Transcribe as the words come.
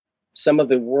some of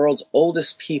the world's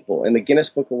oldest people in the Guinness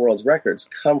Book of World Records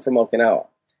come from Okinawa.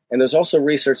 And there's also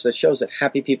research that shows that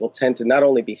happy people tend to not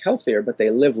only be healthier, but they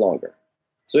live longer.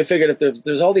 So we figured if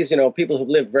there's all these, people who've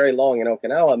lived very long in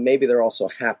Okinawa, maybe they're also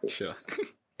happy. Sure.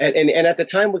 And at the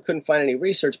time, we couldn't find any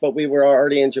research, but we were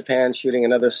already in Japan shooting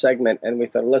another segment, and we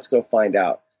thought, let's go find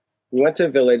out. We went to a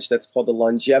village that's called the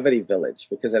Longevity Village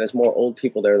because it has more old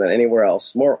people there than anywhere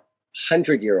else, more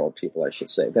 100-year-old people, I should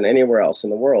say, than anywhere else in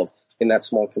the world in that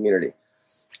small community.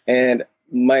 And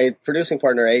my producing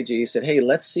partner, AG, said, hey,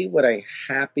 let's see what a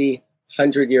happy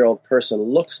 100-year-old person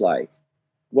looks like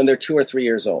when they're 2 or 3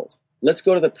 years old. Let's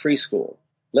go to the preschool.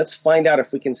 Let's find out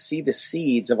if we can see the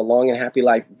seeds of a long and happy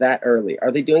life that early. Are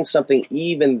they doing something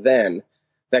even then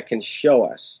that can show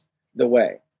us the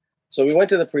way? So we went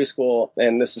to the preschool,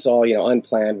 and this is all,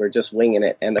 unplanned. We're just winging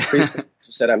it. And the preschool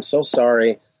said, I'm so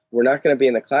sorry. We're not going to be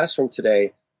in the classroom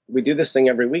today. We do this thing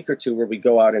every week or two where we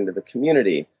go out into the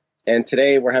community. And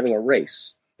today we're having a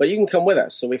race, but you can come with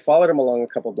us. So we followed them along a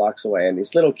couple blocks away, and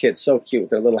these little kids, so cute,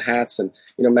 their little hats and,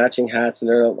 matching hats,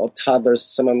 and they're all toddlers.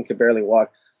 Some of them could barely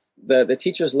walk. The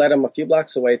teachers led them a few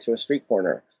blocks away to a street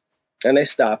corner, and they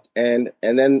stopped. And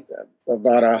then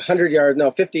about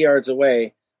 50 yards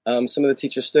away, some of the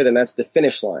teachers stood, and that's the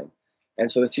finish line. And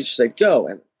so the teacher said, go.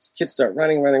 And kids start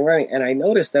running. And I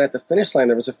noticed that at the finish line,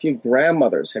 there was a few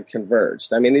grandmothers had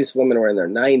converged. I mean, these women were in their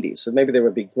 90s, so maybe they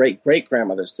would be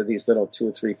great-grandmothers to these little 2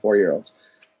 or 3, 4-year-olds.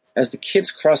 As the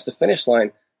kids crossed the finish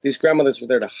line, these grandmothers were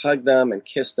there to hug them and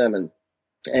kiss them.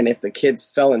 And if the kids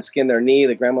fell and skinned their knee,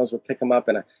 the grandmothers would pick them up.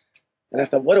 And I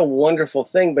thought, what a wonderful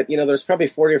thing. But, there's probably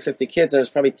 40 or 50 kids, and there's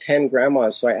probably 10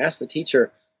 grandmas. So I asked the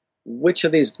teacher, which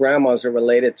of these grandmas are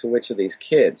related to which of these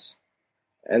kids?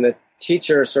 And the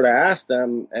teacher sort of asked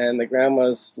them, and the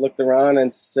grandmas looked around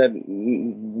and said,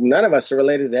 none of us are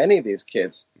related to any of these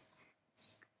kids.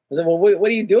 I said, well, what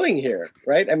are you doing here,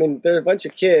 right? I mean, there are a bunch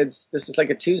of kids. This is like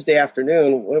a Tuesday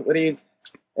afternoon. What are you?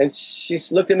 And she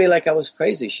looked at me like I was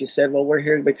crazy. She said, well, we're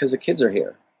here because the kids are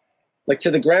here. Like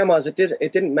to the grandmas, it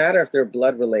didn't matter if they're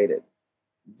blood related.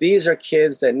 These are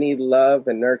kids that need love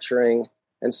and nurturing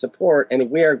and support, and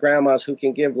we are grandmas who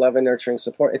can give love and nurturing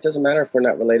support. It doesn't matter if we're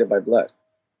not related by blood.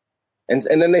 And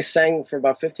then they sang for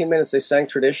about 15 minutes. They sang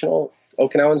traditional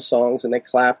Okinawan songs, and they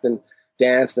clapped and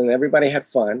danced, and everybody had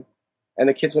fun. And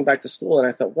the kids went back to school, and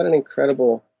I thought, what an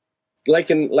incredible, like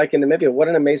in Namibia, what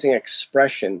an amazing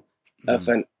expression of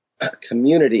a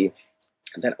community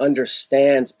that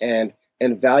understands and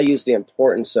values the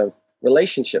importance of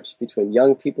relationships between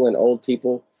young people and old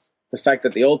people. The fact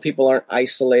that the old people aren't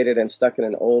isolated and stuck in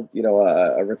an old,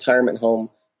 a retirement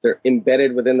home. They're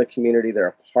embedded within the community. They're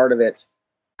a part of it.